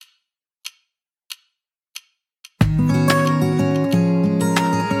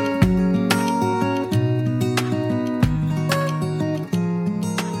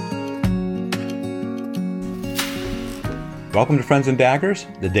Welcome to Friends and Daggers,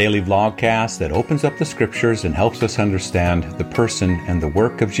 the daily vlogcast that opens up the scriptures and helps us understand the person and the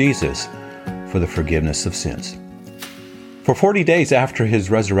work of Jesus for the forgiveness of sins. For 40 days after his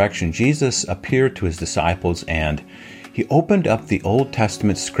resurrection, Jesus appeared to his disciples and he opened up the Old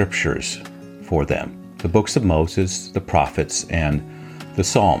Testament scriptures for them, the books of Moses, the prophets, and the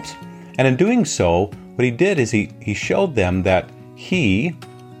Psalms. And in doing so, what he did is he showed them that he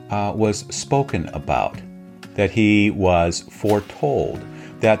was spoken about, that he was foretold,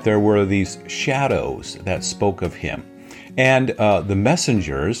 that there were these shadows that spoke of him. And the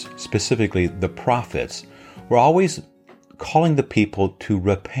messengers, specifically the prophets, were always calling the people to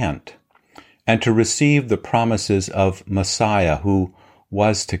repent and to receive the promises of Messiah who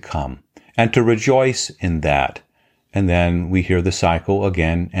was to come, and to rejoice in that. And then we hear the cycle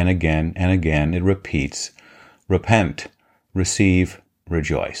again and again and again. It repeats: repent, receive,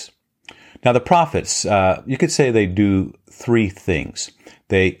 rejoice. Now, the prophets, you could say they do three things.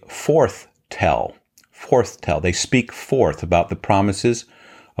 They forthtell. They speak forth about the promises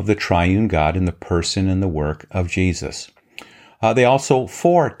of the triune God in the person and the work of Jesus. They also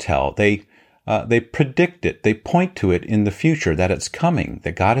foretell. They predict it. They point to it in the future, that it's coming,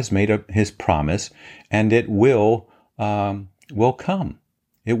 that God has made his promise, and it will come.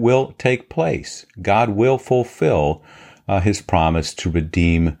 It will take place. God will fulfill his promise to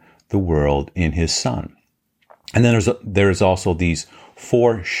redeem the world in his Son. And then there's also these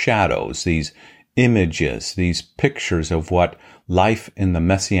foreshadows, these images, these pictures of what life in the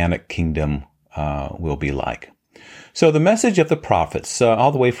Messianic kingdom will be like. So the message of the prophets,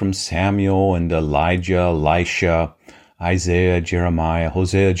 all the way from Samuel and Elijah, Elisha, Isaiah, Jeremiah,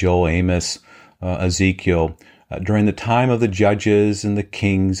 Hosea, Joel, Amos, Ezekiel, during the time of the judges and the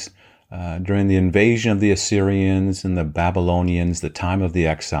kings, during the invasion of the Assyrians and the Babylonians, the time of the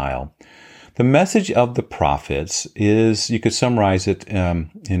exile. The message of the prophets is, you could summarize it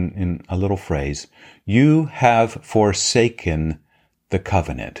in a little phrase: you have forsaken the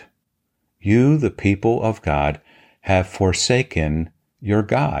covenant. You, the people of God, have forsaken your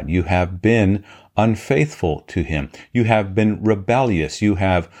God. You have been unfaithful to him. You have been rebellious. You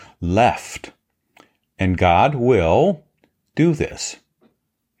have left. And God will do this.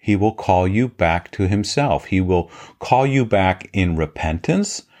 He will call you back to himself. He will call you back in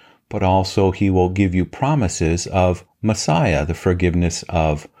repentance, but also he will give you promises of Messiah, the forgiveness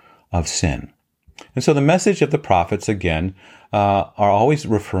of sin. And so the message of the prophets, again, are always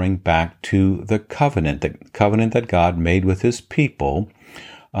referring back to the covenant that God made with his people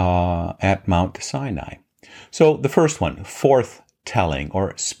at Mount Sinai. So the first one, forthtelling,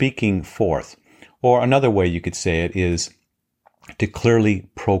 or speaking forth, or another way you could say it is to clearly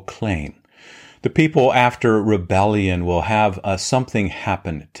proclaim. The people after rebellion will have something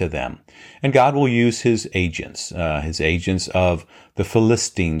happen to them. And God will use his agents of the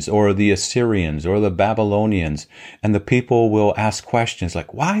Philistines or the Assyrians or the Babylonians. And the people will ask questions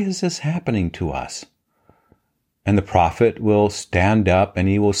like, why is this happening to us? And the prophet will stand up and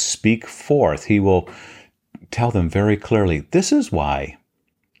he will speak forth. He will tell them very clearly, this is why.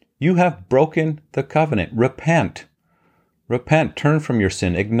 You have broken the covenant. Repent. Repent, turn from your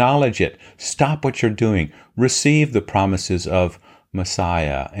sin, acknowledge it, stop what you're doing, receive the promises of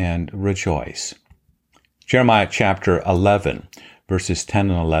Messiah, and rejoice. Jeremiah chapter 11, verses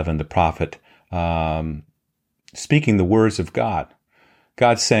 10 and 11, the prophet speaking the words of God.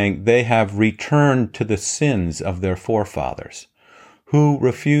 God saying, they have returned to the sins of their forefathers, who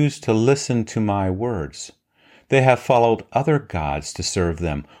refused to listen to my words. They have followed other gods to serve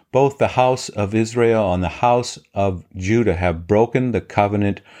them. Both the house of Israel and the house of Judah have broken the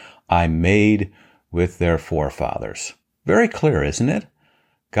covenant I made with their forefathers. Very clear, isn't it?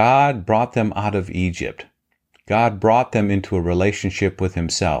 God brought them out of Egypt. God brought them into a relationship with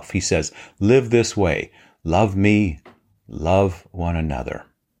himself. He says, live this way. Love me. Love one another.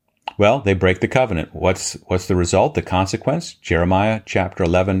 Well, they break the covenant. What's the result, the consequence? Jeremiah chapter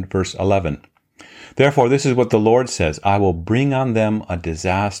 11, verse 11. Therefore, this is what the Lord says, I will bring on them a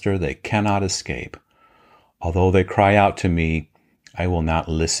disaster they cannot escape. Although they cry out to me, I will not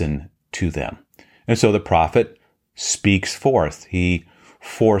listen to them. And so the prophet speaks forth. He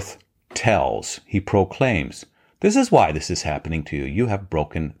forthtells. He proclaims. This is why this is happening to you. You have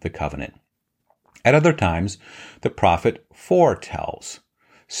broken the covenant. At other times, the prophet foretells.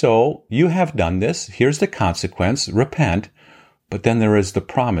 So you have done this. Here's the consequence. Repent. But then there is the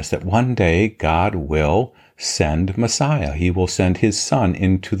promise that one day God will send Messiah. He will send his Son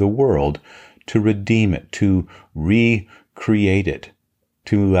into the world to redeem it, to recreate it,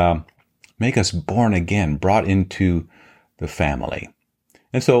 to make us born again, brought into the family.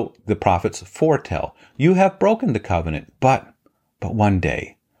 And so the prophets foretell, you have broken the covenant, but one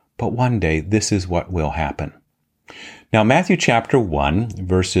day, this is what will happen. Now, Matthew chapter 1,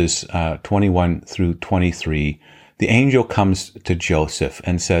 verses 21 through 23, the angel comes to Joseph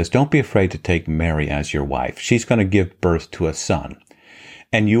and says, don't be afraid to take Mary as your wife. She's going to give birth to a son,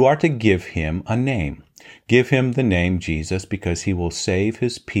 and you are to give him a name. Give him the name Jesus, because he will save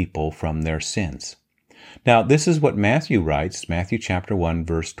his people from their sins. Now, this is what Matthew writes, Matthew chapter 1,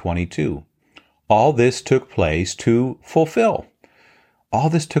 verse 22. All this took place to fulfill. All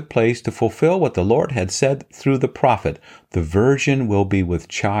this took place to fulfill what the Lord had said through the prophet. The virgin will be with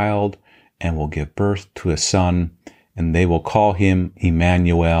child and will give birth to a son, and they will call him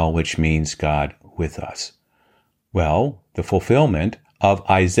Emmanuel, which means God with us. Well, the fulfillment of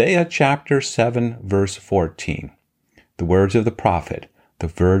Isaiah chapter 7, verse 14. The words of the prophet, the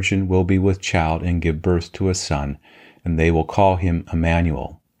virgin will be with child and give birth to a son, and they will call him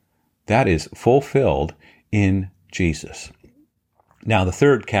Emmanuel. That is fulfilled in Jesus. Now, the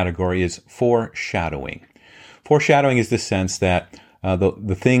third category is foreshadowing. Foreshadowing is the sense that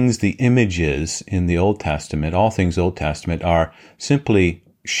the things, the images in the Old Testament, all things Old Testament, are simply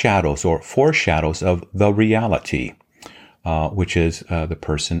shadows or foreshadows of the reality, which is the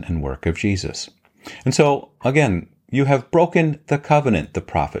person and work of Jesus. And so, again, you have broken the covenant, the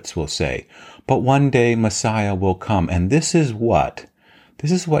prophets will say, but one day Messiah will come, and this is what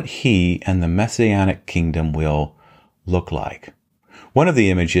he and the Messianic kingdom will look like. One of the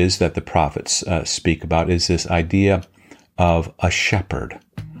images that the prophets speak about is this idea of a shepherd,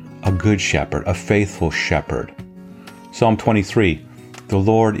 a good shepherd, a faithful shepherd. Psalm 23, the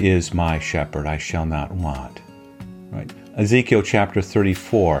Lord is my shepherd, I shall not want. Right? Ezekiel chapter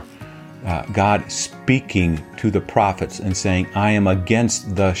 34, God speaking to the prophets and saying, I am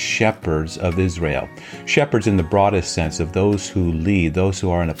against the shepherds of Israel. Shepherds in the broadest sense of those who lead, those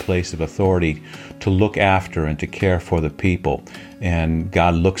who are in a place of authority to look after and to care for the people. And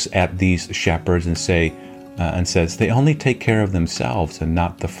God looks at these shepherds and says, they only take care of themselves and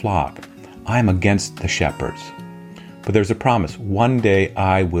not the flock. I am against the shepherds. But there's a promise. One day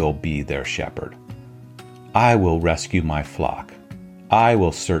I will be their shepherd. I will rescue my flock. I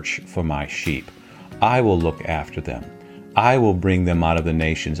will search for my sheep. I will look after them. I will bring them out of the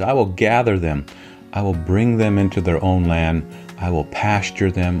nations. I will gather them. I will bring them into their own land. I will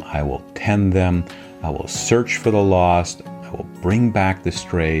pasture them. I will tend them. I will search for the lost. I will bring back the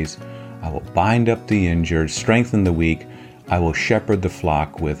strays. I will bind up the injured, strengthen the weak. I will shepherd the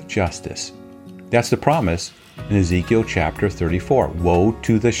flock with justice. That's the promise in Ezekiel chapter 34. Woe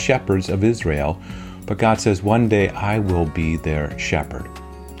to the shepherds of Israel. But God says, one day I will be their shepherd.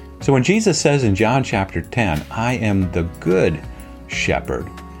 So when Jesus says in John chapter 10, I am the good shepherd,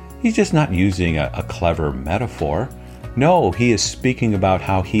 he's just not using a clever metaphor. No, he is speaking about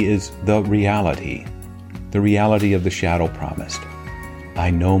how he is the reality of the shadow promised. I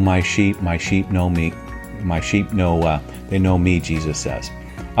know my sheep know me. My sheep know, they know me, Jesus says.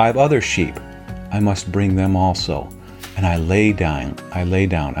 I have other sheep. I must bring them also. And I will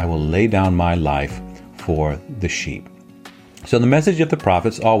lay down my life for the sheep. So the message of the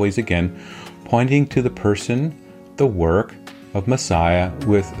prophets always, again, pointing to the person, the work of Messiah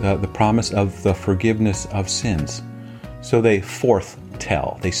with the promise of the forgiveness of sins. So they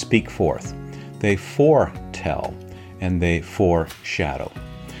foretell, they speak forth, they foretell, and they foreshadow.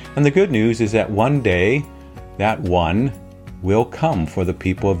 And the good news is that one day, that one will come for the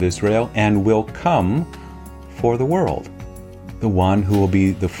people of Israel and will come for the world. The one who will be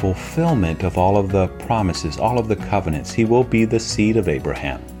the fulfillment of all of the promises, all of the covenants. He will be the seed of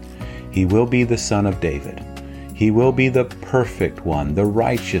Abraham. He will be the son of David. He will be the perfect one, the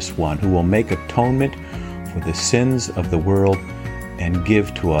righteous one, who will make atonement for the sins of the world and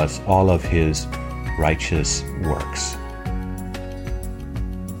give to us all of his righteous works.